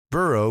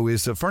Burrow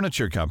is a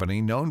furniture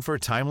company known for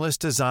timeless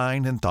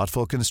design and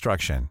thoughtful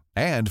construction,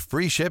 and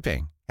free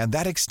shipping, and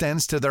that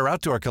extends to their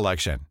outdoor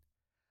collection.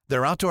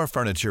 Their outdoor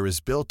furniture is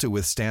built to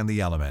withstand the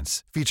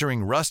elements,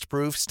 featuring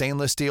rust-proof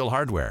stainless steel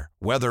hardware,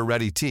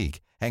 weather-ready teak,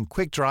 and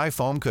quick-dry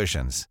foam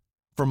cushions.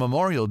 For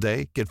Memorial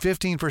Day, get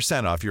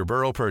 15% off your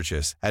Burrow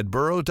purchase at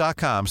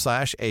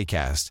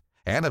burrow.com/ACAST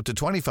and up to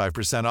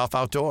 25% off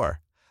outdoor.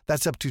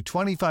 That's up to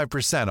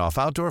 25% off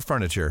outdoor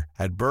furniture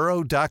at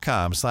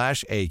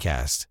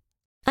burrow.com/ACAST.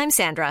 I'm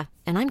Sandra,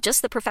 and I'm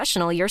just the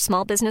professional your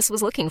small business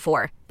was looking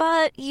for.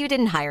 But you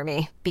didn't hire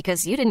me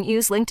because you didn't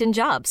use LinkedIn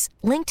Jobs.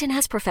 LinkedIn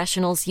has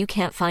professionals you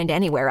can't find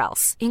anywhere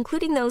else,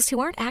 including those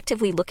who aren't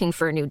actively looking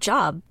for a new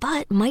job,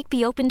 but might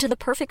be open to the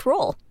perfect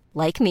role,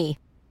 like me.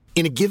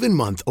 In a given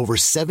month, over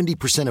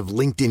 70% of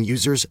LinkedIn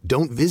users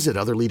don't visit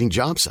other leading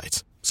job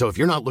sites. So if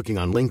you're not looking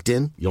on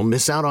LinkedIn, you'll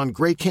miss out on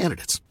great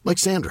candidates like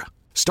Sandra.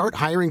 Start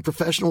hiring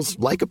professionals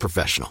like a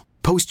professional.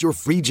 Post your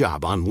free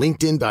job on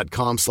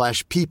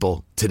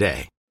linkedin.com/people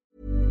today.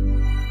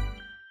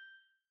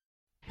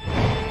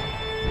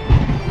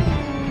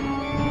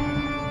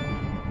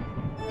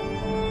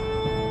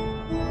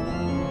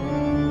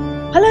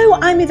 Hello,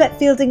 I'm Yvette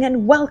Fielding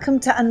and welcome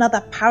to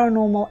another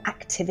Paranormal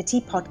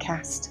Activity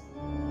podcast.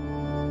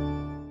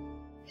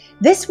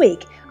 This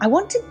week, I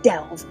want to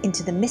delve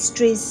into the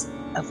mysteries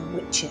of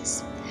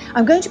witches.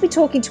 I'm going to be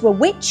talking to a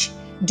witch,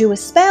 do a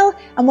spell,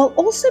 and we'll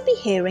also be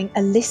hearing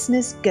a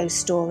listener's ghost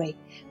story,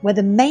 where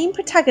the main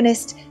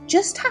protagonist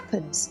just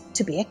happens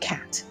to be a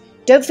cat.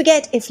 Don't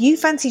forget, if you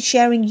fancy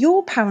sharing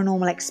your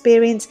paranormal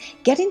experience,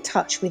 get in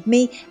touch with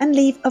me and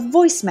leave a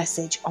voice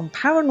message on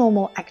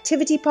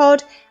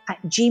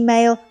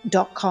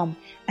paranormalactivitypod@gmail.com,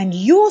 and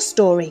your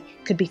story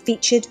could be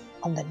featured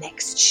on the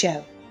next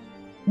show.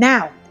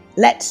 Now,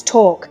 let's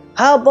talk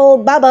hubble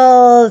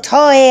bubble,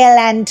 toil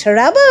and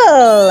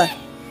trouble.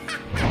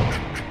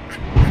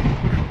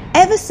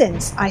 Ever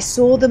since I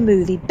saw the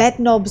movie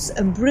Bedknobs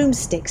and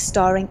Broomsticks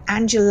starring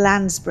Angela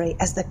Lansbury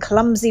as the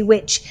clumsy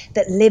witch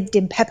that lived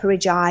in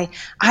Pepperidge Eye,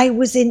 I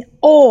was in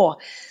awe.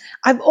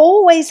 I've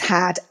always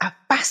had a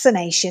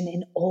fascination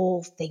in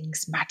all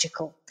things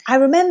magical. I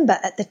remember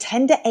at the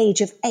tender age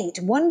of 8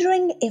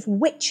 wondering if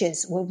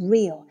witches were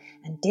real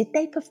and did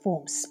they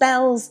perform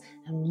spells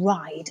and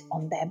ride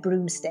on their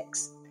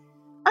broomsticks.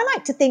 I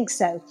like to think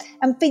so,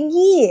 and for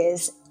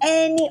years,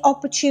 any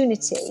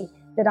opportunity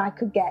that I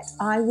could get,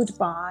 I would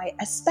buy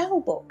a spell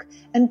book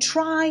and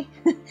try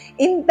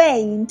in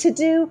vain to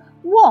do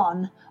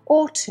one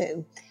or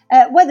two.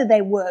 Whether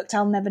they worked,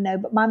 I'll never know,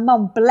 but my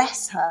mum,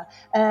 bless her,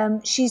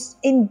 she's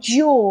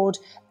endured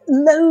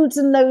loads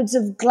and loads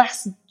of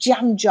glass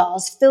jam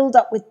jars filled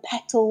up with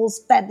petals,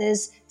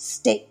 feathers,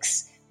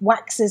 sticks,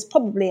 waxes,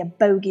 probably a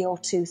bogey or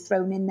two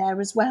thrown in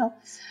there as well.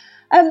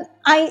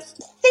 I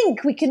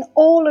think we can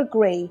all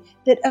agree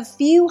that a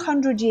few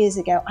hundred years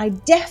ago, I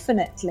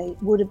definitely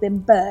would have been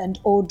burned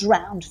or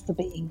drowned for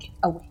being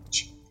a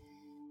witch.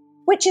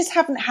 Witches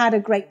haven't had a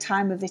great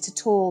time of it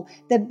at all.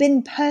 They've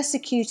been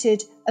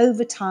persecuted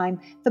over time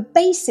for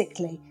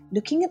basically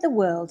looking at the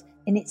world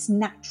in its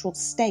natural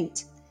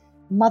state.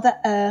 Mother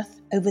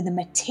Earth over the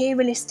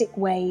materialistic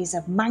ways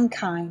of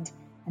mankind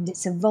and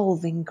its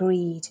evolving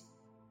greed.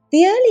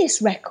 The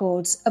earliest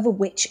records of a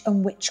witch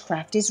and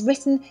witchcraft is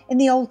written in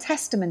the Old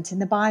Testament in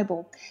the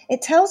Bible.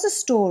 It tells a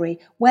story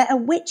where a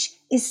witch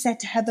is said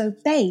to have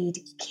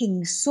obeyed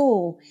King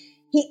Saul.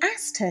 He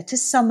asked her to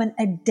summon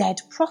a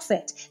dead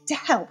prophet to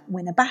help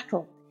win a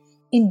battle.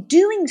 In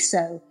doing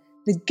so,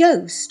 the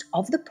ghost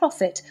of the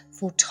prophet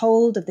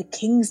foretold of the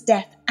king's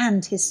death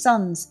and his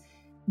sons.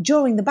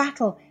 During the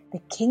battle,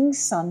 the king's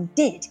son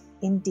did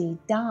indeed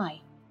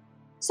die.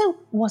 So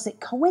was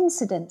it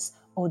coincidence?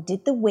 Or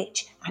did the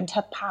witch and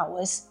her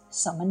powers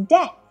summon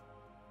death?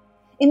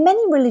 In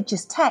many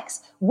religious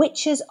texts,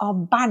 witches are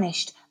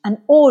banished and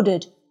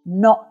ordered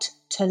not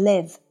to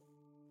live.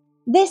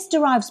 This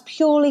derives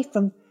purely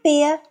from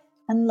fear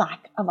and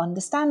lack of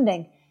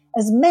understanding,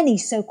 as many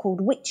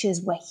so-called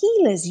witches were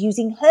healers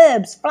using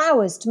herbs,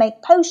 flowers to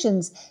make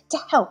potions to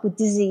help with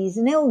disease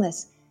and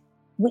illness.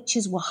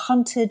 Witches were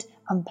hunted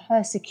and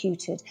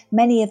persecuted,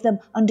 many of them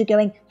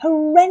undergoing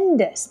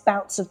horrendous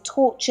bouts of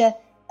torture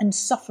and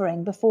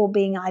suffering before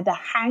being either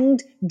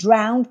hanged,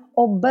 drowned,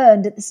 or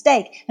burned at the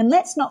stake. And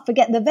let's not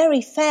forget the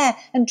very fair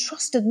and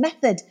trusted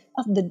method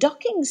of the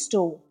docking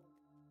stool.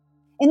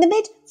 In the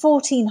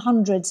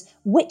mid-1400s,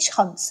 witch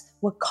hunts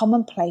were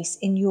commonplace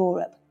in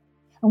Europe.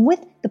 And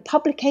with the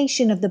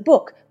publication of the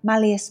book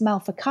Malleus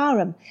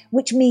Maleficarum,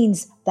 which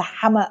means the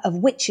Hammer of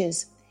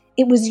Witches,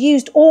 it was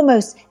used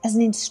almost as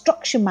an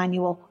instruction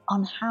manual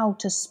on how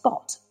to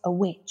spot a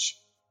witch.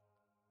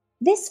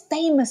 This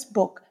famous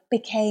book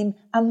became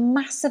a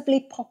massively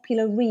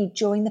popular read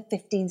during the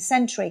 15th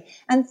century,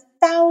 and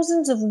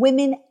thousands of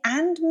women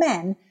and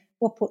men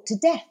were put to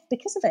death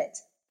because of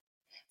it.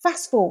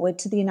 Fast forward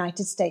to the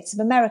United States of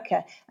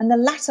America and the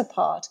latter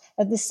part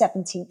of the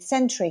 17th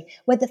century,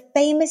 where the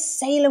famous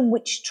Salem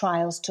witch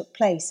trials took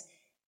place.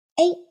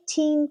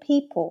 18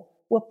 people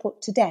were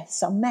put to death,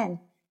 some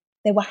men.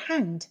 They were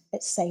hanged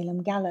at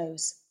Salem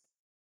gallows.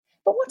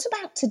 But what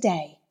about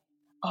today?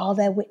 Are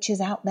there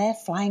witches out there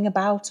flying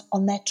about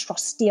on their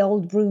trusty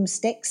old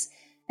broomsticks?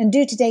 And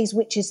do today's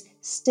witches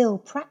still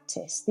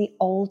practice the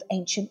old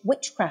ancient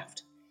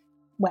witchcraft?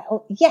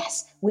 Well,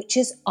 yes,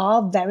 witches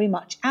are very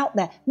much out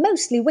there,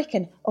 mostly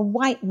Wiccan, or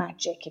white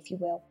magic, if you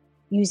will,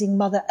 using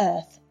Mother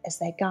Earth as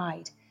their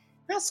guide.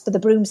 As for the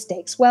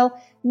broomsticks, well,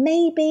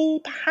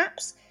 maybe,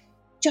 perhaps,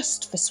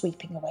 just for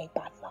sweeping away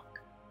bad luck.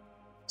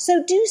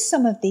 So do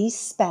some of these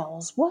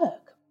spells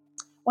work?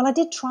 Well, I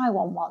did try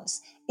one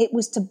once. It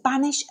was to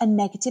banish a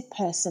negative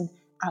person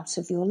out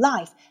of your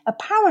life.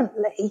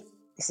 Apparently,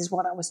 this is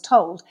what I was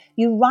told,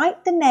 you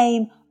write the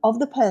name of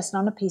the person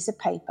on a piece of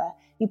paper,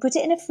 you put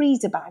it in a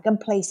freezer bag and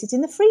place it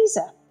in the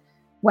freezer.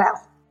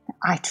 Well,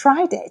 I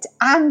tried it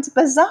and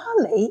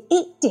bizarrely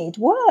it did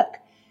work.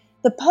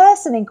 The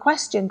person in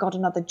question got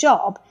another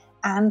job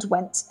and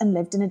went and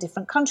lived in a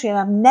different country, and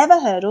I've never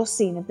heard or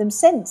seen of them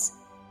since.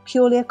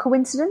 Purely a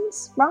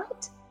coincidence,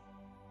 right?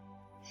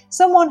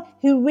 Someone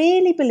who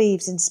really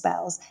believes in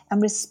spells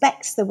and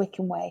respects the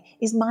Wiccan way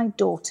is my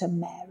daughter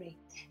Mary.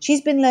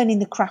 She's been learning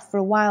the craft for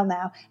a while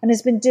now and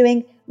has been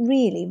doing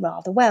really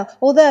rather well.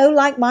 Although,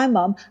 like my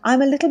mum,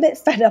 I'm a little bit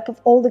fed up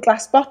of all the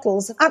glass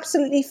bottles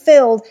absolutely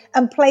filled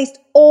and placed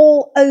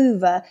all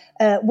over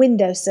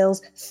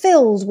windowsills,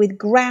 filled with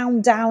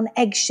ground down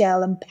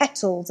eggshell and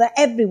petals. They're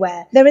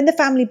everywhere. They're in the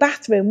family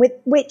bathroom,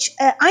 which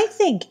I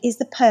think is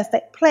the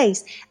perfect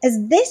place,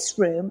 as this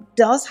room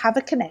does have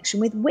a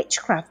connection with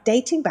witchcraft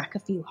dating back a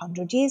few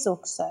hundred years or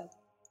so.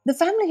 The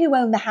family who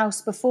owned the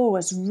house before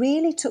us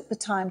really took the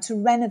time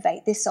to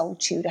renovate this old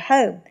Tudor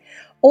home.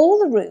 All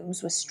the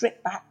rooms were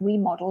stripped back,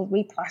 remodelled,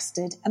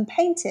 replastered and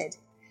painted.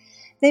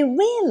 They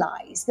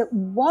realised that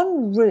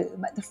one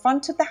room at the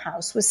front of the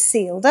house was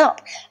sealed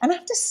up, and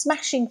after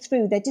smashing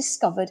through they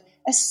discovered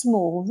a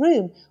small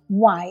room.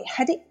 Why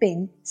had it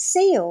been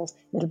sealed?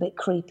 A little bit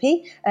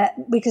creepy,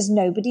 because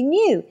nobody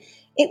knew.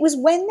 It was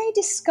when they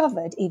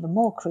discovered, even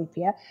more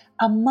creepier,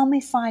 a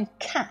mummified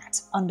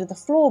cat under the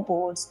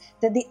floorboards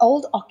that the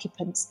old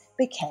occupants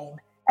became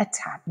a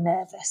tad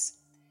nervous.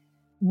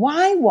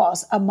 Why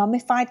was a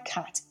mummified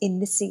cat in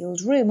the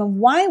sealed room, and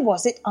why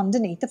was it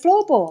underneath the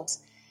floorboards?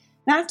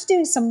 Now, after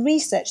doing some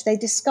research, they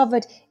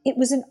discovered it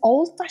was an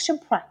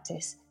old-fashioned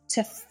practice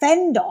to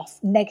fend off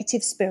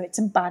negative spirits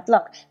and bad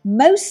luck,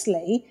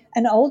 mostly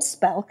an old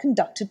spell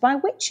conducted by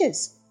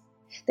witches.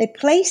 They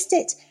placed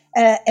it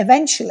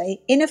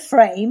eventually in a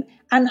frame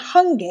and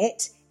hung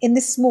it in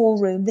the small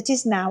room that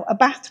is now a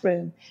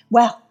bathroom.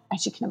 Well,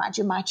 as you can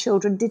imagine, my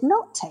children did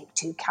not take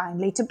too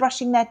kindly to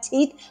brushing their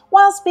teeth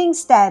whilst being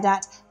stared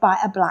at by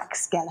a black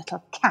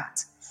skeletal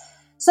cat.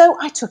 So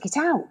I took it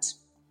out.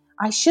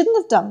 I shouldn't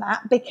have done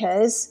that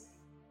because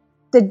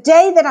the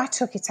day that I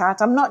took it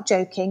out, I'm not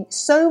joking,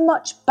 so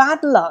much bad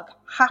luck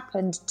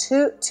happened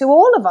to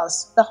all of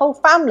us, the whole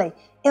family.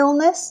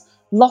 Illness,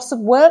 loss of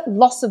work,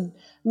 loss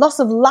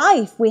of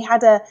life. We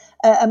had a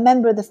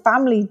member of the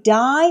family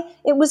die.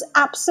 It was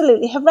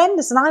absolutely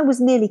horrendous, and I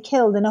was nearly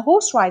killed in a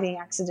horse riding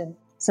accident.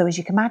 So as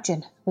you can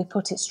imagine, we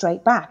put it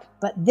straight back,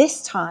 but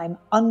this time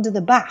under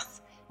the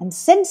bath. And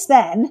since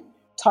then,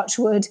 touch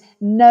wood,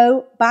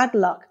 no bad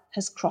luck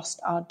has crossed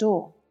our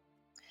door.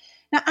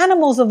 Now,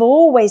 animals have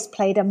always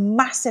played a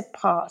massive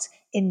part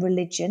in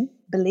religion,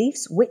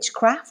 beliefs,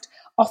 witchcraft,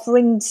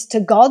 offerings to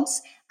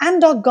gods,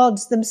 and our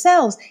gods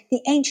themselves. The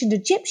ancient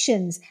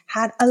Egyptians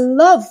had a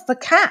love for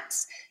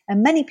cats,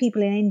 and many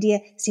people in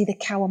India see the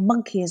cow and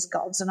monkey as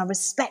gods and are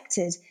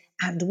respected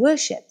and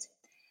worshipped.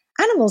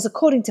 Animals,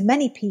 according to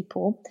many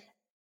people's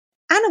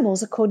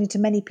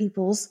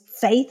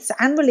faiths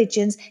and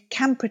religions,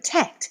 can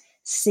protect,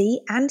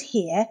 see and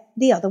hear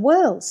the other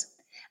worlds.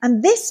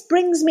 And this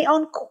brings me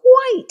on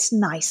quite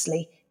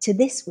nicely to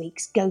this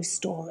week's ghost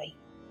story.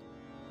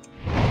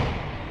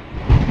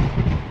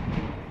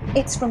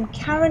 It's from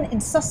Karen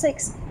in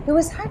Sussex, who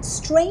has had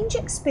strange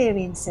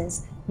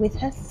experiences with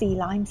her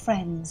feline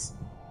friends.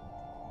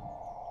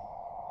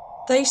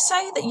 They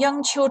say that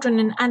young children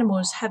and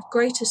animals have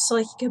greater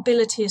psychic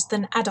abilities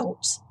than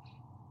adults.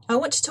 I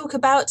want to talk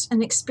about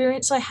an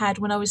experience I had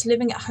when I was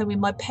living at home with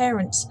my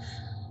parents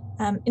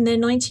in their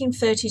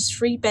 1930s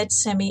three-bed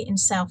semi in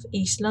South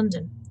East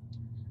London.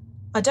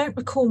 I don't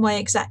recall my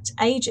exact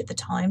age at the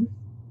time.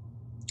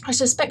 I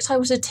suspect I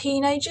was a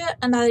teenager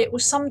and that it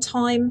was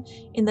sometime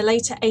in the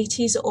later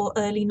 80s or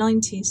early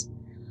 90s.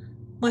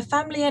 My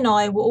family and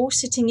I were all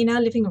sitting in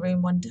our living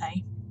room one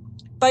day.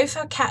 Both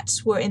our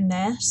cats were in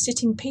there,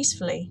 sitting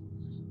peacefully.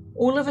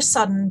 All of a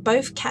sudden,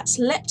 both cats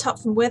leapt up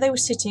from where they were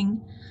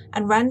sitting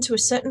and ran to a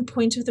certain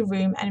point of the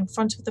room and in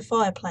front of the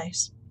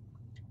fireplace.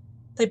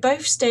 They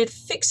both stared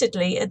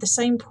fixedly at the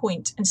same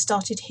point and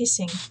started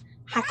hissing,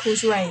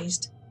 hackles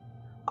raised.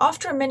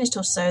 After a minute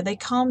or so, they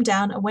calmed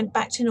down and went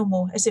back to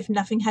normal as if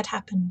nothing had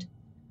happened.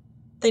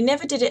 They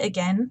never did it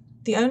again.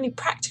 The only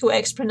practical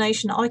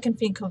explanation I can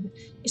think of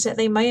is that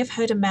they may have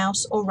heard a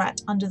mouse or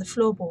rat under the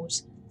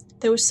floorboards.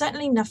 There was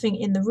certainly nothing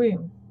in the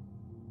room.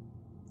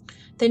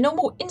 Their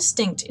normal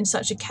instinct in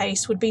such a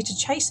case would be to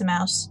chase a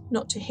mouse,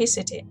 not to hiss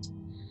at it.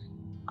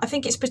 I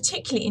think it's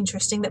particularly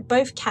interesting that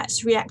both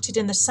cats reacted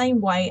in the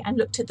same way and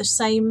looked at the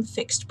same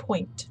fixed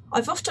point.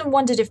 I've often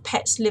wondered if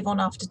pets live on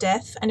after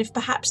death, and if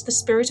perhaps the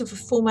spirit of a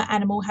former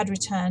animal had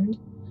returned.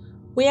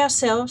 We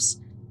ourselves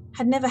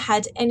had never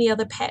had any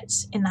other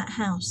pets in that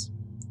house.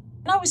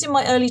 When I was in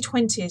my early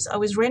 20s, I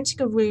was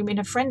renting a room in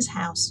a friend's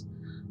house.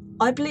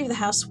 I believe the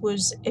house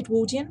was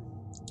Edwardian.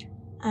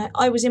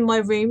 I was in my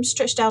room,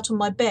 stretched out on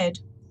my bed.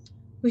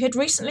 We had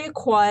recently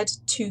acquired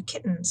 2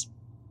 kittens.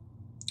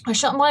 I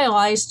shut my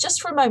eyes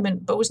just for a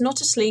moment, but was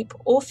not asleep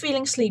or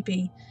feeling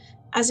sleepy,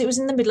 as it was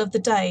in the middle of the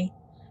day,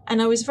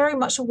 and I was very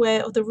much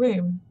aware of the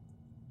room.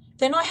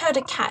 Then I heard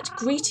a cat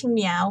greeting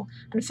meow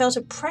and felt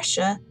a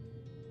pressure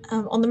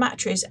on the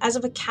mattress as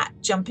of a cat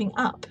jumping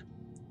up.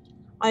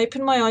 I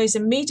opened my eyes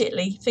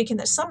immediately, thinking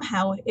that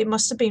somehow it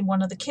must have been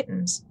one of the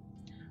kittens.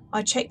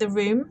 I checked the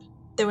room,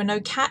 there were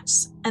no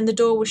cats, and the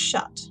door was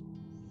shut.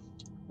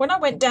 When I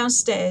went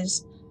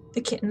downstairs,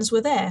 the kittens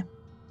were there.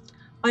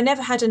 I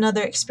never had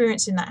another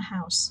experience in that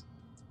house.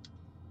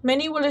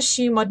 Many will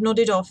assume I'd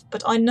nodded off,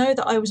 but I know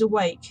that I was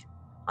awake.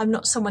 I'm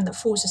not someone that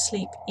falls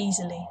asleep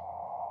easily.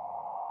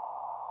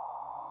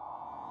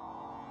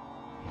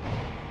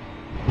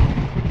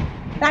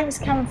 Thanks,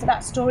 Karen, for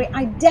that story.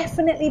 I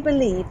definitely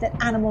believe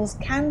that animals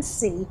can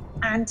see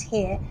and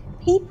hear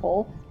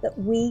people that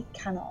we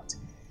cannot.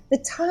 The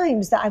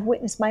times that I've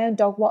witnessed my own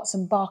dog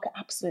Watson bark at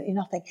absolutely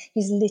nothing,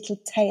 his little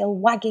tail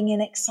wagging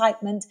in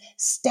excitement,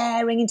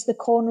 staring into the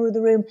corner of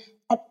the room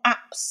at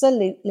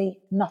absolutely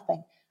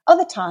nothing.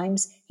 Other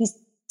times he's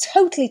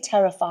totally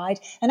terrified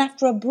and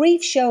after a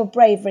brief show of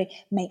bravery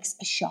makes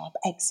a sharp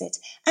exit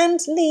and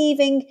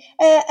leaving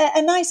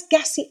a nice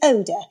gassy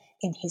odour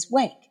in his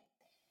wake.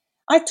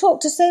 I've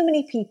talked to so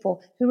many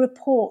people who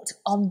report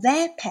on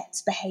their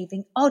pets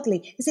behaving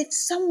oddly, as if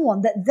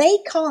someone that they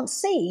can't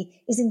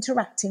see is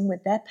interacting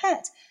with their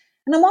pet.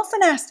 And I'm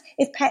often asked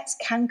if pets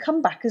can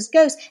come back as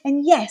ghosts,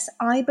 and yes,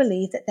 I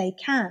believe that they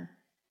can.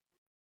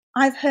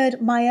 I've heard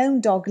my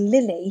own dog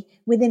Lily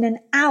within an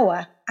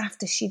hour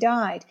after she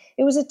died.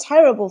 It was a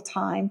terrible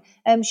time.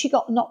 She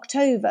got knocked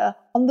over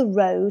on the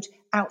road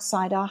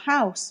outside our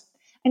house.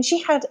 And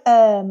she had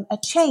a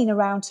chain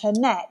around her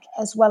neck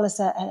as well as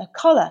a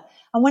collar.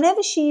 And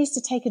whenever she used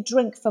to take a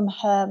drink from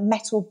her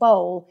metal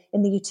bowl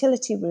in the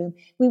utility room,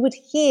 we would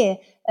hear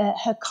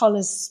her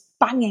collars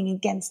banging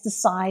against the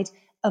side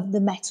of the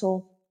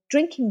metal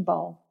drinking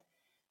bowl.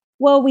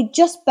 Well, we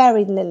just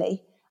buried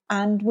Lily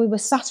and we were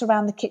sat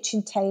around the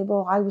kitchen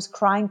table. I was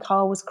crying,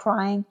 Carl was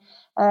crying.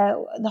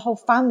 The whole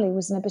family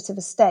was in a bit of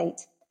a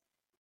state.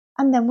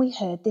 And then we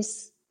heard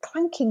this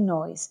clanking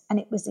noise, and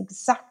it was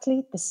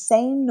exactly the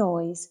same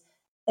noise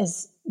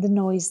as the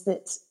noise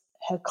that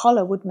her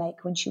collar would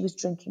make when she was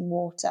drinking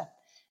water.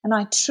 And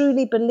I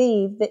truly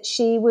believe that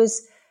she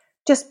was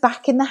just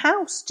back in the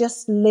house,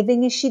 just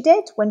living as she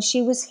did when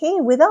she was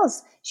here with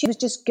us. She was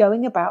just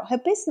going about her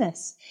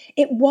business.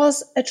 It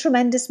was a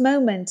tremendous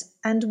moment.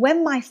 And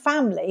when my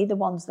family, the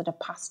ones that have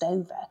passed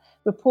over,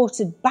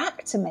 reported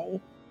back to me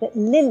that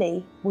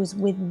Lily was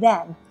with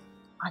them,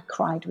 I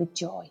cried with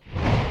joy.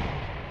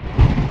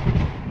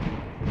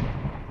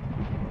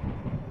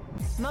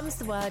 Mum's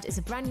the Word is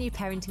a brand new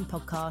parenting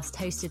podcast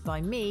hosted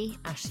by me,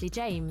 Ashley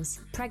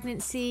James.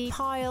 Pregnancy,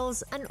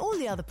 piles, and all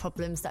the other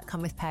problems that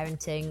come with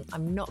parenting,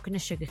 I'm not going to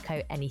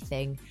sugarcoat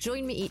anything.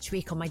 Join me each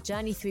week on my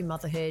journey through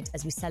motherhood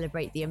as we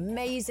celebrate the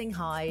amazing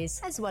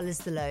highs as well as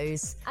the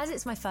lows. As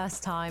it's my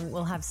first time,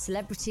 we'll have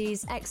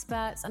celebrities,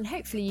 experts, and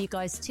hopefully you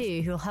guys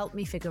too, who'll help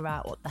me figure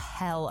out what the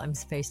hell I'm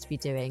supposed to be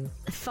doing.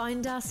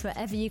 Find us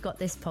wherever you got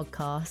this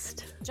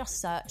podcast. Just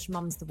search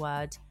Mum's the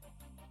Word.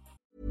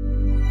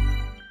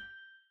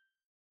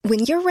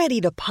 When you're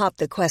ready to pop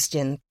the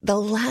question, the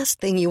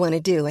last thing you want to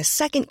do is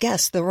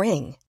second-guess the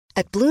ring.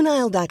 At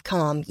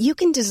BlueNile.com, you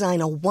can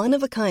design a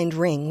one-of-a-kind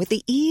ring with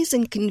the ease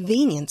and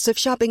convenience of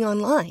shopping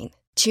online.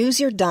 Choose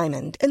your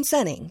diamond and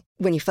setting.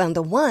 When you find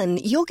the one,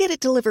 you'll get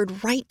it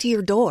delivered right to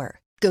your door.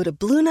 Go to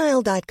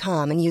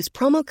BlueNile.com and use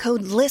promo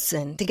code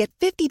LISTEN to get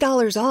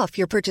 $50 off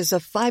your purchase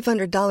of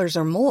 $500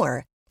 or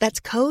more. That's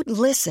code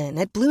LISTEN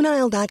at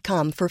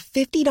BlueNile.com for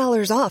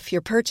 $50 off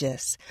your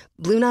purchase.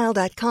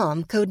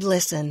 BlueNile.com, code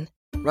LISTEN.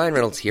 Ryan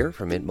Reynolds here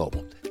from Mint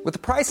Mobile. With the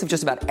price of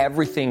just about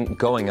everything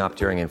going up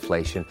during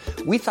inflation,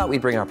 we thought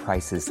we'd bring our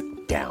prices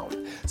down.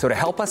 So to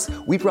help us,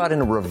 we brought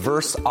in a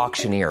reverse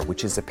auctioneer,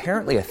 which is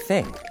apparently a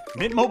thing.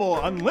 Mint Mobile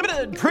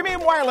Unlimited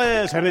Premium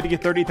Wireless. How to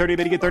get 30, 30,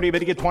 bit to get 30, bit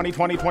to get 20,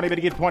 20, 20, bit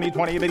to get 20,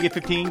 20, bit to get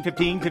 15,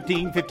 15,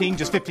 15, 15,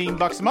 just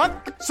 $15 a month?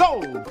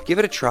 Sold! Give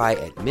it a try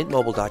at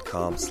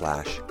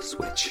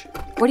mintmobile.com/switch.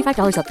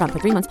 $45 up front for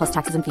 3 months plus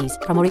taxes and fees.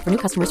 Promo rate for new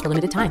customers for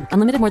limited time.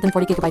 Unlimited more than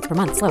 40 gigabytes per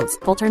month. Slows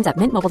full terms at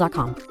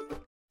mintmobile.com.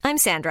 I'm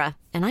Sandra,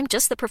 and I'm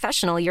just the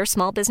professional your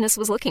small business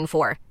was looking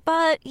for.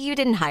 But you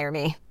didn't hire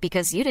me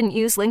because you didn't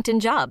use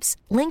LinkedIn Jobs.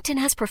 LinkedIn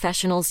has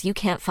professionals you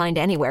can't find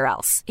anywhere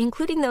else,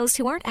 including those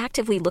who aren't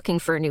actively looking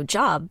for a new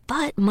job,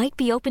 but might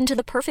be open to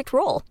the perfect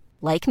role,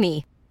 like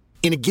me.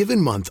 In a given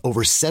month,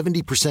 over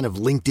 70% of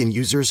LinkedIn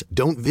users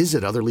don't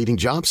visit other leading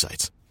job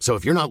sites. So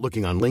if you're not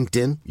looking on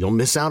LinkedIn, you'll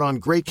miss out on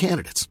great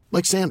candidates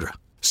like Sandra.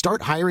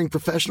 Start hiring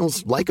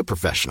professionals like a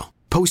professional.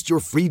 Post your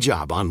free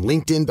job on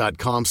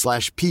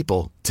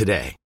linkedin.com/people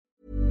today.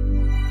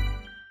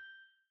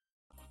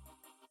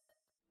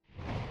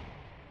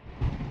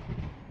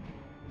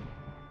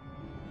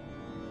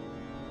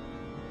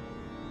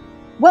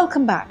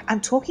 Welcome back.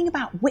 I'm talking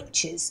about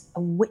witches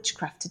and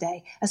witchcraft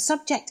today, a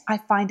subject I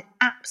find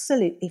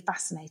absolutely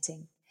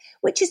fascinating.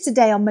 Witches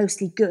today are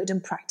mostly good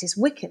and practice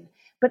Wiccan,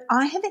 but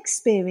I have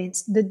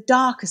experienced the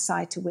darker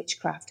side to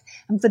witchcraft.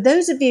 And for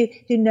those of you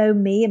who know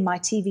me and my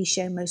TV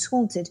show Most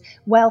Haunted,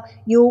 well,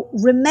 you'll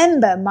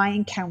remember my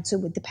encounter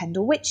with the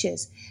Pendle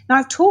Witches. Now,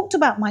 I've talked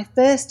about my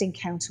first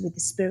encounter with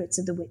the spirits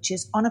of the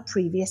witches on a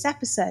previous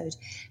episode,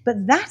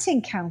 but that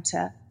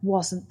encounter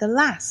wasn't the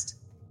last.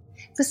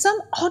 For some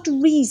odd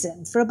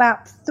reason, for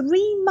about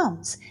 3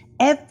 months,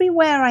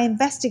 everywhere I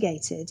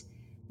investigated,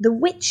 the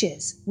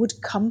witches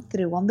would come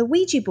through on the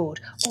Ouija board,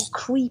 or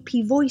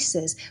creepy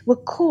voices were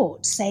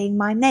caught saying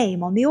my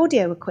name on the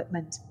audio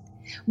equipment.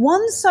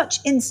 One such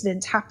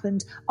incident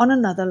happened on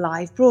another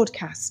live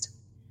broadcast.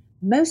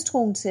 Most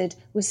Haunted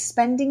was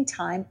spending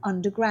time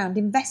underground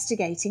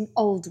investigating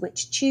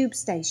Aldwych Tube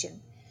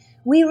Station.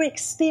 We were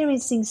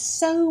experiencing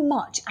so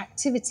much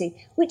activity,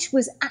 which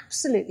was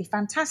absolutely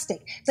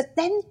fantastic. But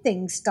then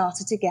things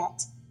started to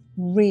get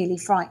really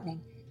frightening.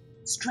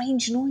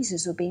 Strange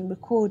noises were being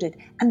recorded,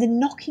 and the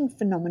knocking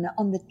phenomena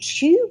on the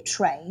tube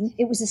train,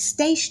 it was a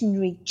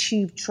stationary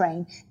tube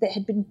train that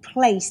had been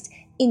placed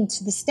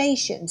into the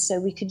station so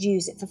we could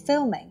use it for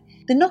filming.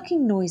 The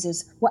knocking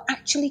noises were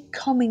actually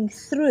coming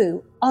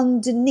through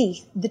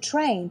underneath the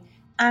train,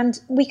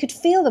 and we could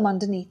feel them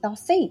underneath our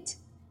feet.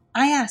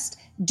 I asked,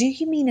 "Do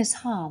you mean us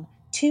harm?"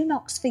 2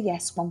 knocks for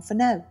yes, 1 for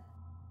no.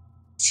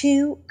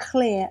 2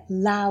 clear,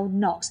 loud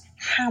knocks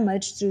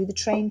hammered through the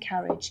train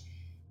carriage.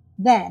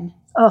 Then,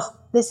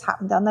 this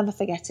happened, I'll never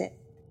forget it.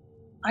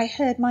 I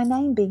heard my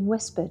name being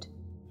whispered.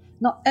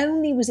 Not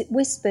only was it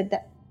whispered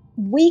that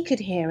we could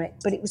hear it,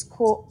 but it was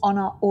caught on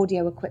our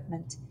audio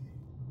equipment.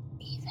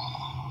 Yvette.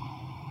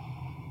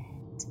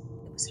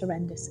 It was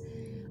horrendous.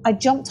 I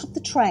jumped off the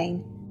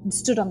train and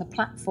stood on the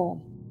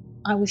platform.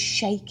 I was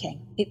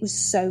shaking. It was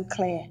so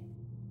clear.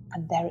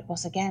 And there it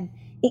was again.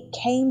 It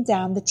came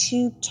down the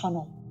tube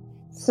tunnel,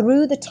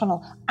 through the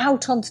tunnel,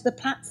 out onto the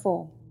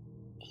platform.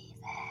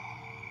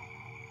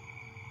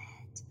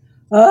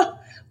 Yvette.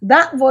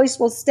 That voice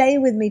will stay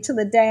with me till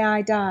the day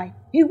I die.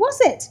 Who was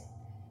it?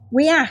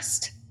 We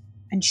asked,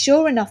 and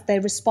sure enough they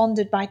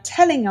responded by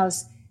telling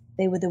us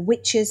they were the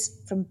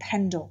witches from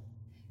Pendle.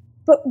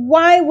 But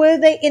why were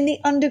they in the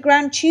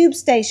underground tube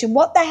station?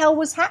 What the hell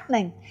was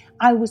happening?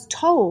 I was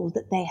told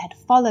that they had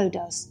followed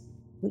us,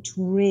 which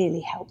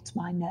really helped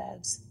my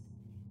nerves.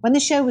 When the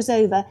show was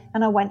over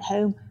and I went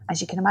home,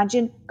 as you can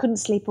imagine, couldn't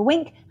sleep a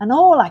wink, and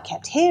all I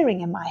kept hearing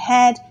in my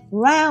head,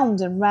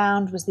 round and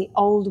round, was the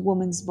old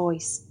woman's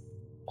voice.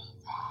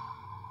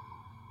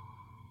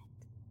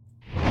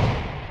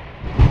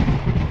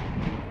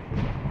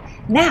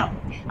 Now,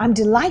 I'm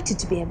delighted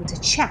to be able to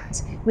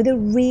chat with a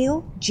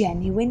real,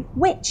 genuine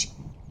witch,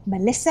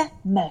 Melissa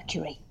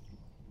Mercury.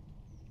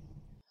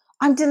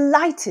 I'm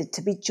delighted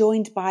to be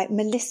joined by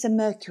Melissa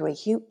Mercury,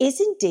 who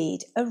is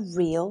indeed a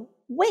real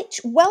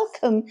witch.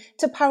 Welcome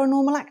to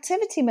Paranormal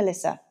Activity,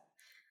 Melissa.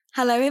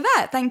 Hello,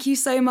 Yvette. Thank you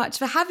so much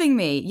for having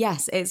me.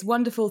 Yes, it's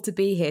wonderful to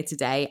be here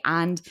today.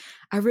 And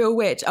a real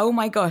witch. Oh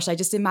my gosh, I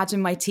just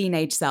imagine my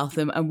teenage self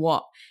and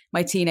what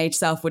my teenage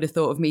self would have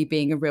thought of me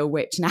being a real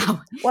witch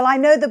now. Well, I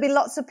know there'll be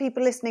lots of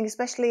people listening,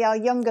 especially our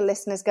younger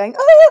listeners, going,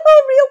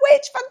 "Oh, real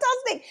witch,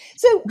 fantastic."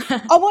 So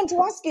I want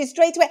to ask you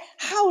straight away,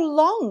 how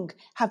long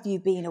have you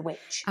been a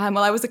witch? Well,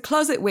 I was a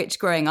closet witch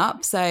growing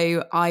up.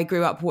 So I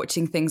grew up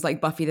watching things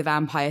like Buffy the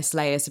Vampire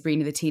Slayer,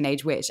 Sabrina the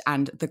Teenage Witch,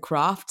 and The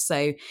Craft.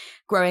 So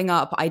growing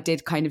up, I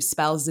did kind of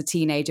spells as a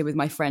teenager with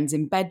my friends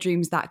in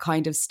bedrooms, that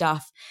kind of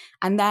stuff.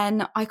 And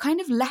then I kind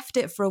of left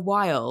it for a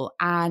while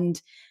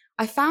and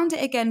I found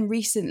it again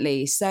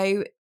recently.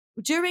 So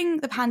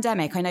during the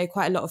pandemic, I know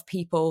quite a lot of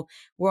people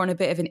were on a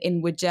bit of an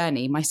inward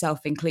journey,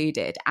 myself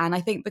included. And I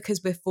think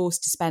because we're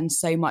forced to spend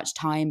so much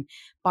time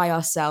by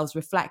ourselves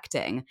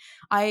reflecting,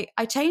 I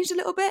changed a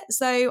little bit.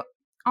 So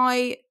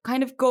I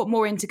kind of got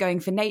more into going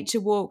for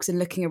nature walks and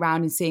looking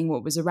around and seeing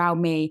what was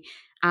around me.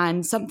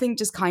 And something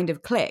just kind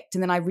of clicked.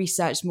 And then I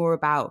researched more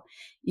about,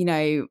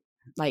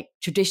 like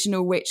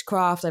traditional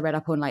witchcraft. I read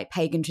up on like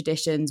pagan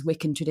traditions,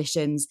 Wiccan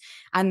traditions,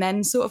 and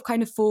then sort of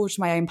kind of forged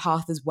my own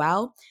path as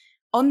well.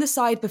 On the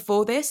side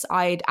before this,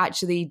 I'd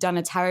actually done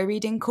a tarot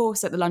reading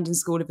course at the London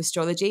School of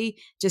Astrology,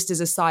 just as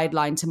a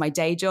sideline to my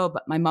day job.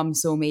 My mum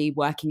saw me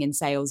working in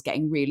sales,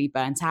 getting really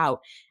burnt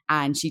out,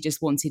 and she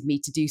just wanted me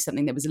to do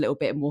something that was a little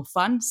bit more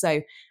fun.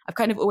 So I've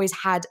kind of always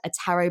had a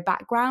tarot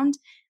background.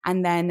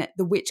 And then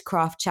the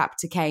witchcraft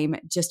chapter came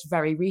just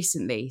very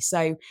recently. So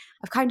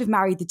I've kind of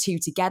married the two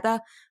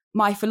together.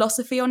 My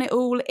philosophy on it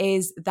all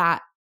is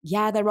that,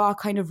 yeah, there are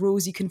kind of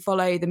rules you can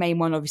follow. The main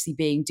one obviously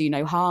being do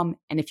no harm.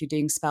 And if you're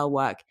doing spell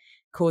work,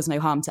 cause no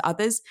harm to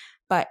others.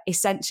 But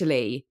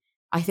essentially,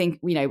 I think,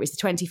 it's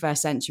the 21st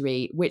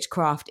century.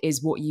 Witchcraft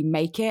is what you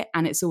make it.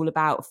 And it's all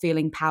about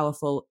feeling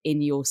powerful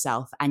in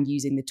yourself and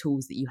using the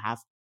tools that you have.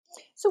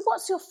 So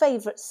what's your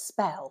favourite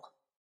spell?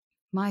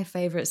 My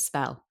favourite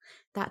spell?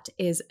 That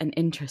is an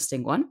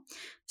interesting one.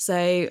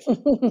 So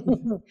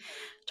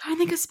trying to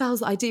think of spells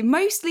that I do.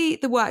 Mostly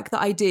the work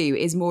that I do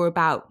is more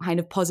about kind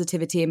of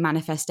positivity and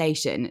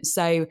manifestation.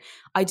 So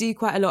I do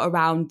quite a lot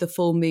around the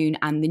full moon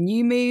and the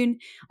new moon.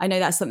 I know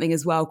that's something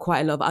as well quite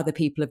a lot of other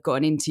people have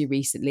gotten into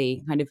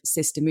recently, kind of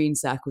sister moon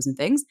circles and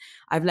things.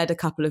 I've led a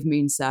couple of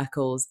moon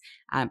circles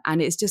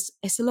and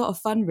it's a lot of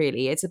fun,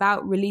 really. It's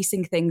about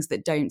releasing things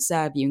that don't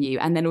serve you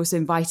and then also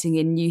inviting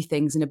in new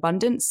things in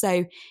abundance.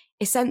 So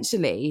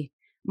essentially,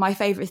 my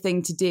favorite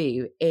thing to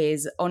do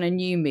is on a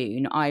new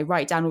moon, I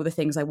write down all the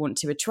things I want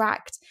to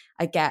attract.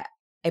 I get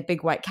a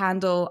big white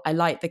candle. I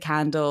light the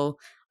candle.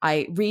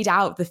 I read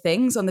out the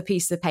things on the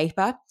piece of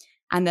paper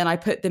and then I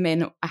put them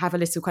in. I have a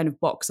little kind of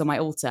box on my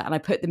altar and I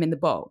put them in the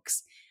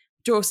box,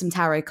 draw some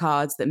tarot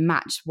cards that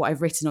match what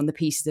I've written on the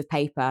pieces of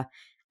paper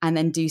and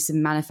then do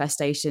some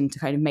manifestation to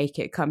kind of make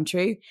it come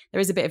true.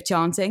 There is a bit of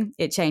chanting.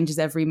 It changes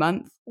every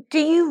month. Do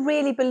you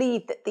really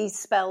believe that these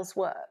spells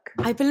work?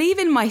 I believe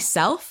in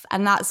myself,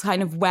 and that's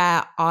kind of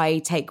where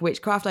I take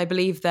witchcraft. I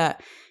believe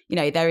that,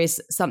 there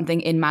is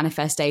something in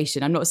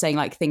manifestation. I'm not saying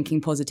like thinking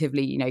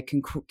positively,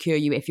 can cure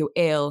you if you're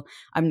ill.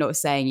 I'm not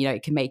saying,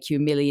 it can make you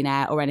a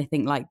millionaire or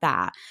anything like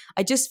that.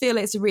 I just feel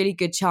it's a really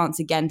good chance,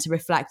 again, to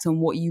reflect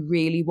on what you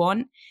really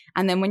want.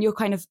 And then when you're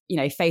kind of,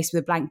 faced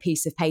with a blank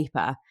piece of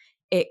paper,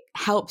 it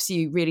helps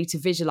you really to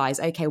visualize,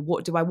 okay,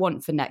 what do I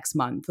want for next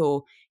month?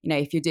 Or,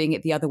 if you're doing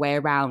it the other way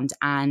around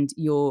and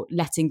you're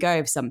letting go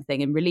of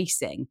something and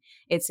releasing,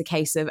 it's a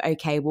case of,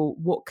 okay, well,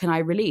 what can I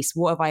release?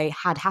 What have I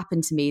had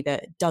happen to me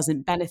that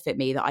doesn't benefit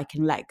me that I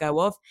can let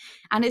go of?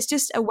 And it's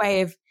just a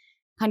way of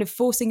kind of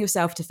forcing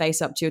yourself to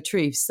face up to your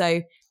truths.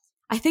 So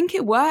I think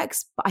it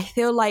works, but I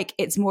feel like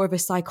it's more of a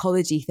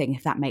psychology thing,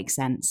 if that makes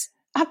sense.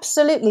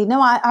 Absolutely.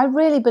 No, I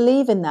really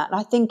believe in that.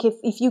 I think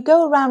if you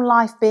go around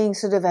life being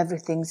sort of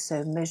everything's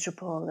so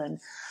miserable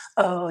and,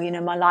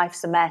 my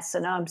life's a mess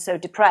and I'm so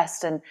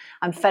depressed and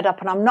I'm fed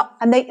up and I'm not,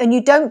 and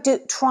you don't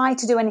try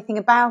to do anything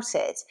about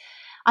it.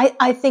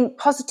 I think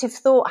positive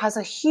thought has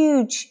a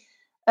huge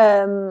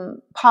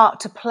part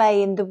to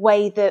play in the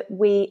way that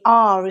we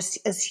are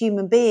as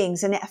human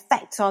beings, and it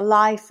affects our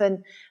life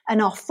and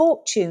our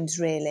fortunes,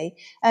 really.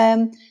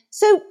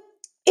 So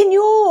in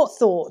your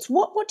thoughts,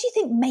 what do you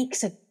think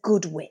makes a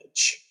good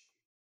witch?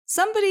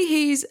 Somebody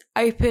who's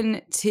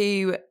open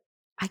to,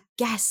 I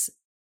guess,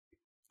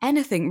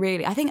 anything,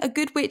 really. I think a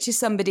good witch is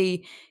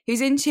somebody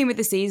who's in tune with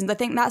the seasons. I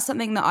think that's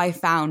something that I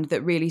found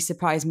that really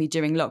surprised me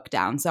during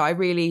lockdown. So I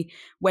really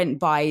went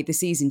by the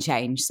season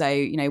change. So,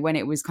 when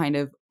it was kind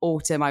of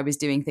autumn, I was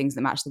doing things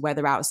that matched the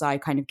weather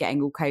outside, kind of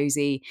getting all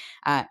cozy,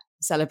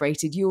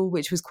 celebrated Yule,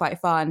 which was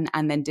quite fun,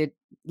 and then did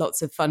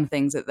lots of fun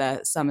things at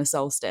the summer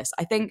solstice.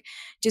 I think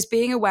just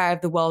being aware of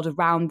the world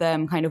around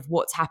them, kind of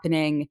what's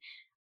happening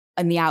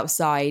on the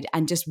outside,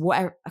 and just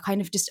what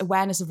kind of just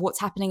awareness of what's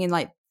happening in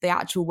like the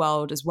actual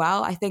world as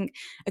well. I think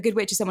a good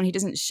witch is someone who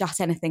doesn't shut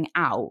anything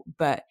out,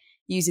 but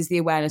uses the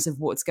awareness of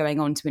what's going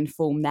on to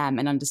inform them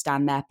and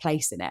understand their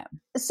place in it.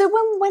 So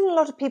when a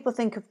lot of people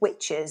think of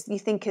witches, you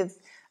think of,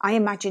 I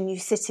imagine you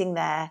sitting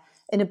there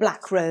in a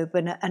black robe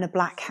and a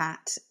black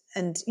hat,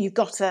 and you've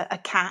got a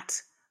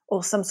cat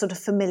or some sort of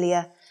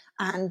familiar,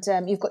 and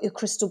you've got your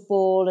crystal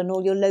ball and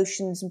all your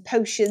lotions and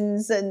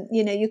potions and,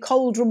 your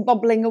cauldron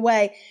bubbling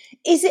away.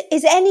 Is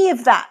any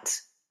of that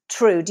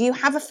true? Do you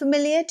have a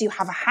familiar? Do you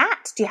have a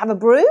hat? Do you have a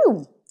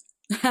broom?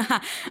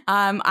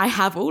 I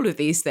have all of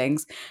these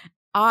things.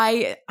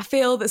 I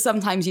feel that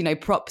sometimes,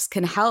 props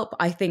can help.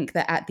 I think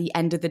that at the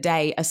end of the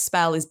day, a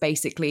spell is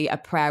basically a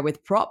prayer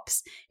with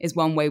props is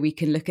one way we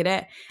can look at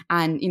it.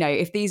 And,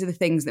 if these are the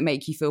things that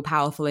make you feel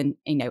powerful and,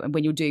 and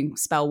when you're doing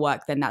spell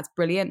work, then that's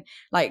brilliant.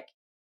 Like,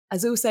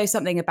 there's also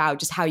something about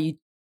just how you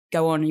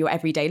go on your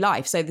everyday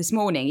life. So this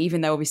morning, even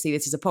though obviously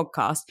this is a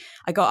podcast,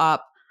 I got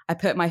up, I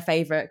put my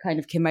favorite kind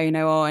of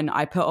kimono on,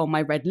 I put on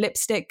my red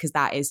lipstick because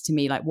that is to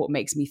me like what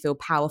makes me feel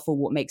powerful,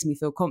 what makes me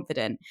feel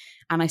confident.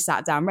 And I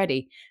sat down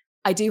ready.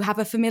 I do have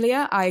a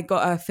familiar. I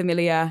got a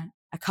familiar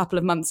a couple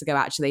of months ago,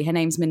 actually. Her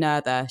name's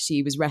Minerva.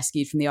 She was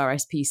rescued from the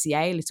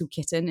RSPCA, little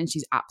kitten, and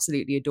she's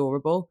absolutely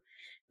adorable.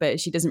 But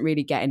she doesn't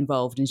really get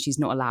involved and she's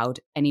not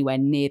allowed anywhere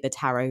near the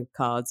tarot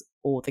cards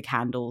or the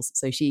candles.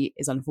 So she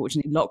is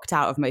unfortunately locked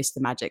out of most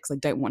of the magic because I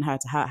don't want her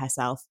to hurt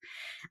herself.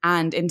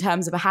 And in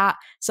terms of a hat,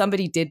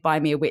 somebody did buy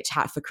me a witch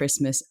hat for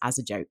Christmas as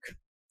a joke.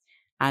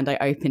 And I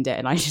opened it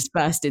and I just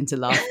burst into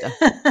laughter.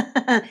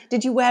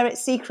 Did you wear it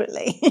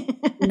secretly?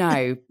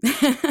 No.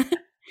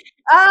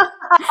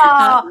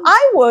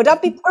 I would.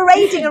 I'd be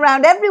parading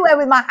around everywhere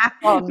with my hat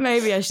on.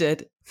 Maybe I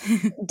should.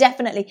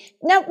 Definitely.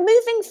 Now,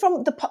 moving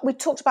from we've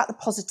talked about the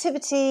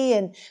positivity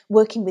and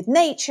working with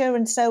nature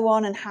and so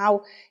on, and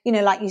how,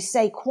 like you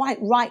say, quite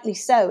rightly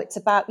so, it's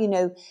about,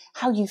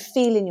 how you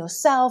feel in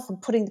yourself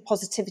and putting the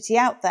positivity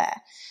out there.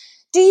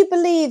 Do you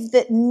believe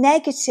that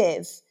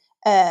negative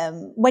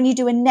when you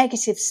do a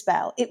negative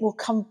spell, it will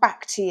come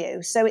back to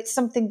you. So it's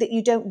something that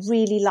you don't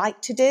really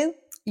like to do.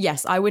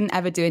 Yes, I wouldn't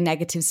ever do a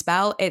negative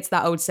spell. It's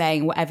that old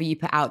saying, whatever you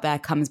put out there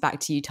comes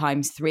back to you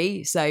times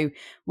 3. So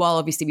while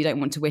obviously we don't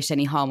want to wish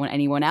any harm on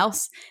anyone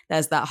else,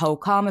 there's that whole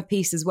karma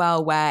piece as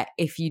well, where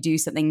if you do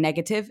something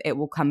negative, it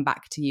will come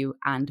back to you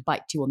and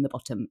bite you on the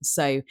bottom.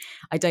 So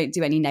I don't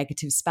do any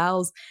negative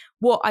spells.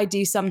 What I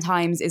do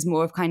sometimes is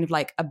more of kind of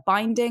like a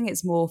binding.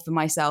 It's more for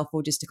myself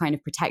or just to kind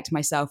of protect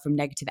myself from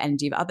negative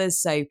energy of others.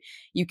 So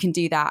you can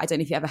do that. I don't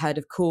know if you've ever heard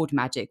of cord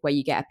magic, where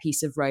you get a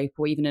piece of rope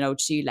or even an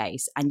old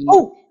shoelace and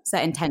you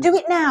set intention. Do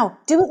it now.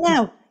 Do it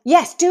now.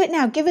 Yes, do it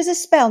now. Give us a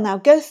spell now.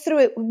 Go through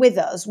it with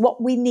us,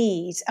 what we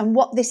need and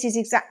what this is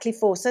exactly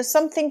for. So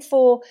something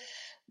for,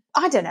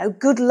 I don't know,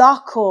 good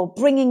luck or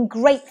bringing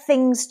great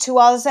things to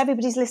us.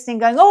 Everybody's listening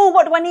going, oh,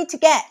 what do I need to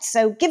get?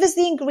 So give us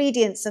the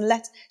ingredients and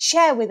let's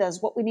share with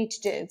us what we need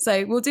to do.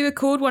 So we'll do a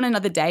cord one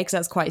another day because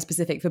that's quite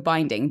specific for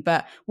binding.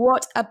 But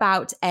what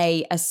about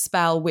a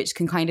spell which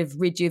can kind of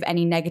rid you of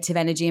any negative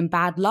energy and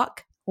bad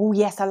luck? Oh,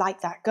 yes, I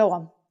like that. Go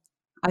on.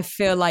 I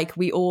feel like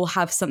we all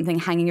have something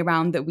hanging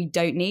around that we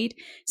don't need.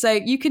 So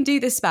you can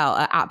do this spell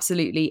at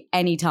absolutely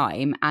any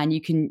time and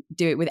you can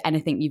do it with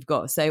anything you've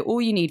got. So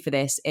all you need for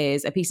this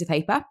is a piece of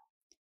paper,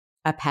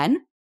 a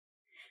pen,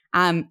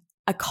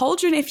 a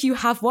cauldron if you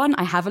have one.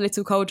 I have a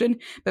little cauldron,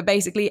 but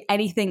basically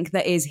anything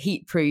that is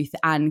heat proof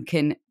and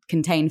can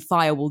contain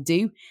fire will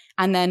do.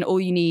 And then all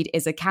you need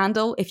is a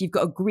candle. If you've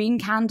got a green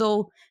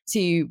candle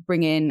to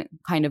bring in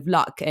kind of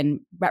luck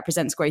and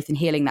represents growth and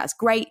healing, that's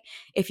great.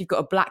 If you've got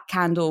a black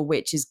candle,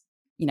 which is,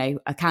 you know,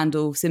 a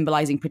candle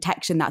symbolizing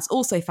protection, that's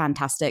also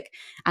fantastic.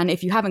 And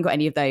if you haven't got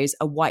any of those,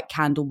 a white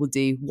candle will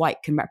do.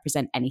 White can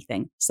represent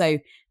anything. So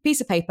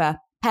piece of paper,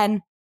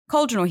 pen,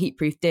 cauldron or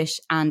heat-proof dish,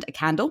 and a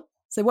candle.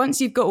 So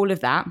once you've got all of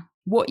that,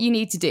 what you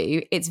need to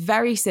do, it's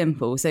very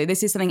simple. So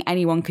this is something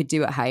anyone could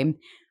do at home.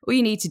 All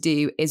you need to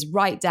do is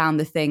write down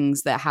the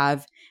things that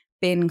have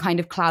been kind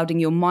of clouding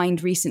your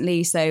mind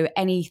recently. So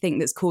anything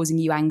that's causing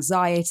you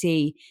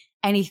anxiety,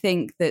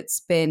 anything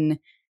that's been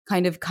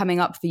kind of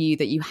coming up for you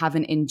that you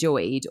haven't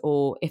enjoyed,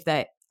 or if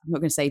they're, I'm not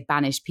going to say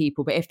banish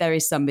people, but if there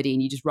is somebody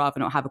and you just rather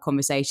not have a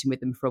conversation with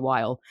them for a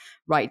while,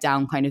 write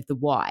down kind of the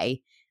why.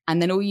 And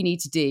then all you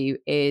need to do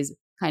is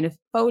kind of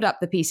fold up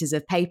the pieces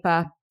of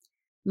paper,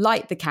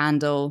 light the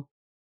candle,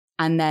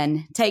 and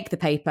then take the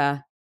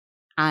paper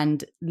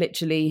and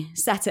literally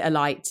set it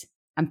alight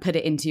and put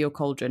it into your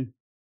cauldron.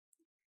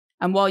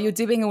 And while you're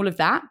doing all of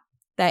that,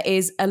 there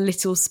is a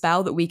little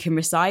spell that we can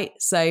recite.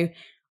 So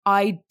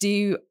I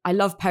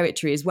love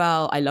poetry as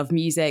well. I love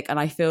music. And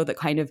I feel that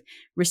kind of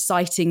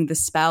reciting the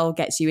spell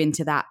gets you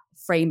into that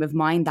frame of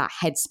mind, that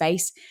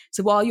headspace.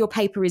 So while your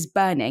paper is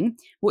burning,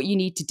 what you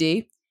need to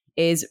do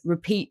is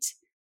repeat,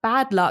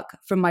 bad luck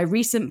from my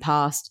recent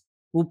past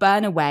will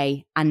burn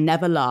away and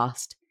never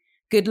last.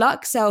 Good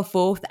luck sail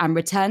forth and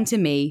return to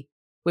me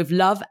with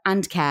love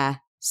and care,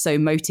 so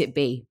mote it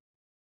be.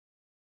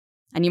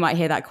 And you might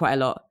hear that quite a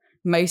lot.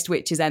 Most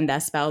witches end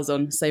their spells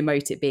on so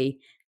mote it be.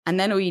 And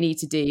then all you need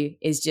to do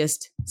is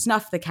just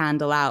snuff the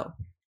candle out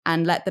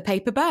and let the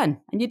paper burn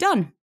and you're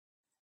done.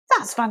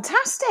 That's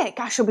fantastic.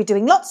 I shall be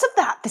doing lots of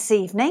that this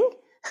evening.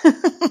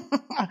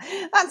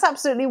 That's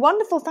absolutely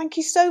wonderful. Thank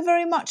you so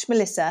very much,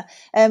 Melissa,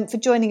 for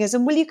joining us.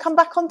 And will you come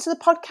back onto the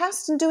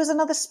podcast and do us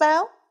another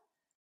spell?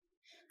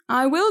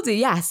 I will do,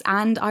 yes.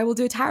 And I will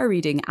do a tarot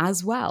reading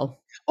as well.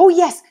 Oh,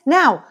 yes.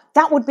 Now,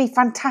 that would be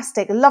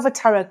fantastic. I love a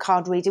tarot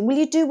card reading. Will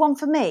you do one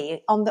for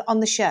me on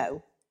the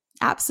show?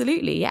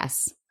 Absolutely,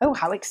 yes. Oh,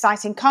 how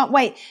exciting. Can't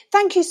wait.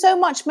 Thank you so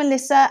much,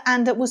 Melissa,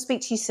 and we'll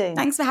speak to you soon.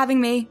 Thanks for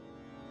having me.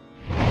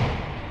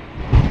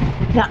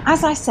 Now,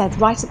 as I said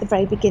right at the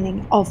very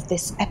beginning of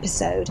this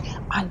episode,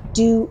 I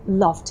do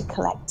love to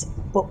collect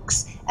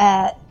books,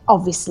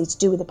 obviously to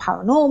do with the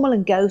paranormal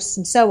and ghosts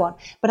and so on.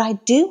 But I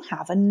do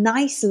have a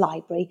nice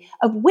library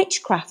of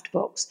witchcraft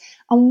books.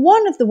 And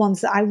one of the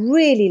ones that I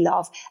really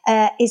love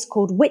is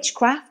called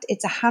Witchcraft.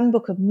 It's a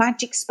handbook of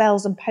magic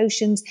spells and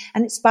potions,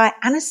 and it's by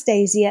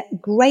Anastasia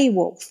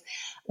Greywolf.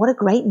 What a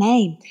great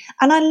name.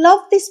 And I love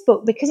this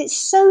book because it's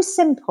so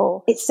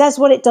simple. It says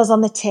what it does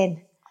on the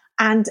tin.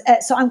 And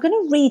so I'm going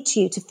to read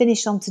to you, to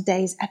finish on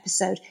today's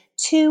episode,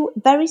 2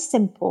 very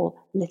simple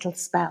little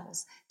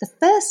spells. The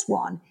first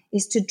one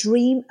is to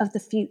dream of the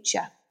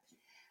future.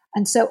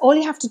 And so all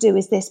you have to do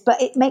is this,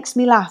 but it makes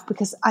me laugh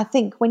because I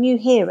think when you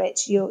hear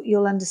it,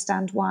 you'll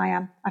understand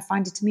why I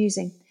find it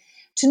amusing.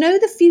 To know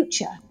the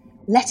future,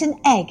 let an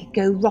egg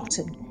go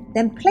rotten,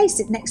 then place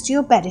it next to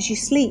your bed as you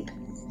sleep.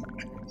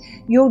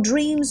 Your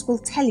dreams will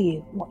tell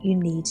you what you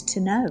need to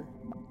know.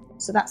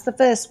 So that's the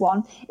first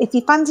one. If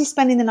you fancy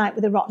spending the night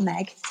with a rotten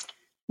egg,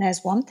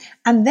 there's one.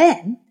 And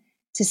then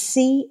to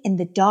see in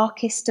the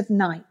darkest of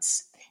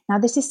nights. Now,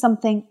 this is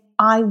something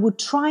I would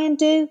try and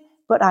do,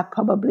 but I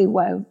probably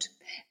won't.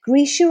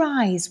 Grease your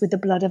eyes with the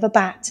blood of a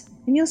bat,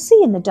 and you'll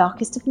see in the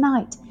darkest of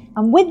night.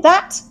 And with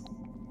that,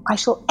 I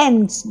shall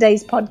end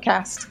today's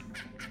podcast.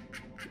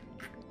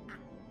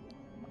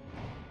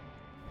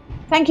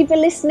 Thank you for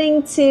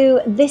listening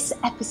to this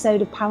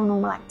episode of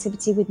Paranormal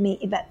Activity with me,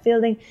 Yvette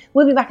Fielding.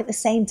 We'll be back at the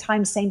same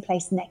time, same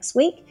place next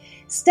week.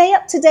 Stay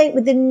up to date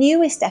with the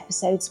newest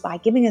episodes by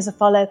giving us a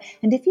follow.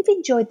 And if you've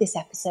enjoyed this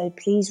episode,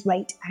 please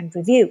rate and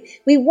review.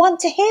 We want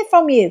to hear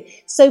from you.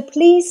 So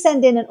please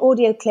send in an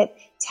audio clip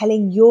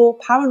telling your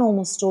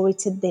paranormal story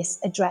to this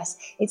address.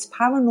 It's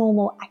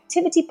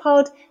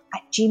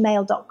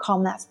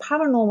paranormalactivitypod@gmail.com. That's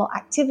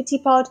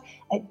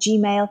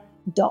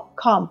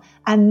paranormalactivitypod@gmail.com.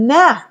 And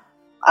now,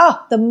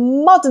 the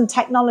modern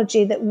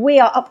technology that we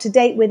are up to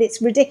date with,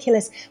 it's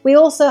ridiculous. We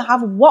also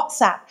have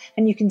WhatsApp,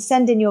 and you can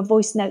send in your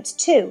voice notes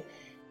too.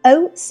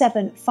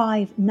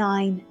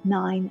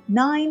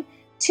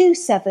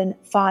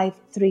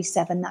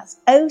 07599927537. That's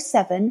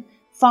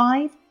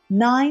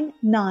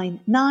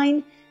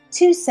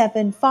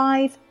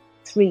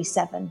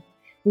 07599927537.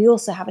 We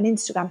also have an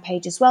Instagram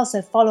page as well,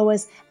 so follow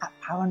us at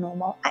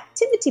Paranormal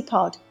Activity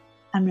Pod.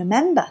 And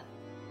remember,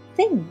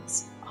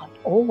 things aren't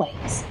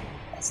always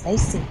as they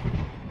seem.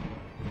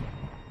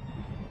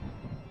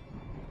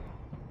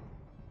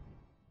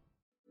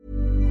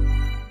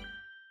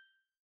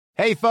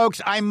 Hey folks,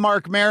 I'm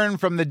Mark Maron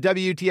from the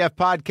WTF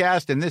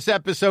Podcast, and this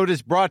episode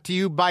is brought to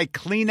you by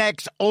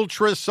Kleenex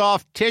Ultra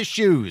Soft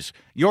Tissues,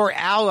 your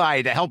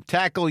ally to help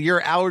tackle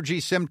your allergy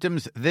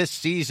symptoms this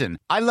season.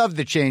 I love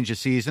the change of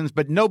seasons,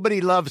 but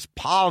nobody loves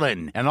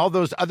pollen and all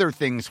those other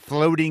things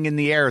floating in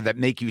the air that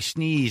make you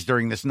sneeze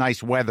during this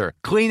nice weather.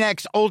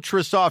 Kleenex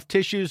Ultra Soft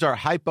Tissues are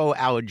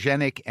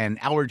hypoallergenic and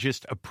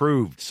allergist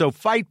approved, so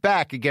fight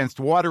back against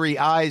watery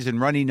eyes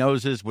and runny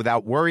noses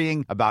without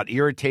worrying about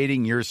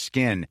irritating your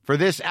skin. For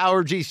this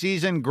allergy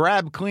season,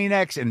 grab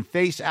Kleenex and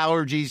face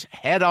allergies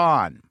head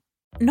on.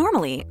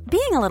 Normally,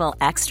 being a little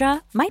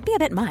extra might be a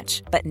bit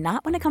much, but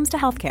not when it comes to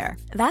healthcare.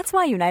 That's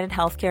why United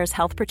Healthcare's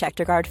Health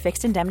Protector Guard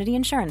fixed indemnity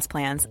insurance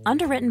plans,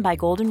 underwritten by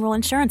Golden Rule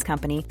Insurance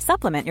Company,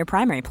 supplement your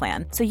primary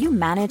plan so you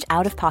manage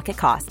out-of-pocket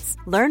costs.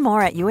 Learn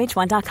more at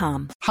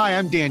UH1.com. Hi,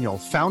 I'm Daniel,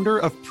 founder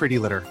of Pretty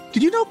Litter.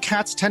 Did you know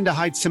cats tend to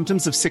hide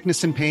symptoms of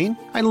sickness and pain?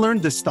 I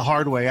learned this the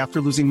hard way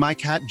after losing my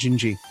cat,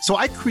 Gingy. So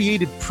I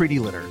created Pretty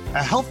Litter,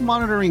 a health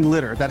monitoring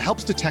litter that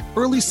helps detect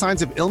early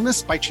signs of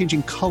illness by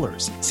changing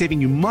colors, saving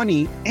you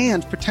money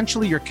and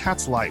potentially your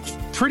cat's life.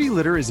 Pretty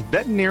Litter is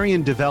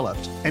veterinarian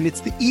developed, and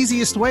it's the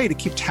easiest way to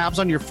keep tabs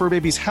on your fur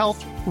baby's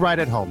health right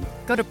at home.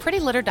 Go to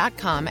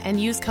prettylitter.com and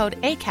use code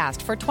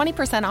ACAST for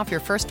 20% off your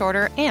first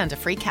order and a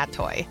free cat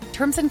toy.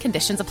 Terms and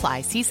conditions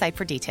apply. See site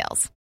for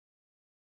details.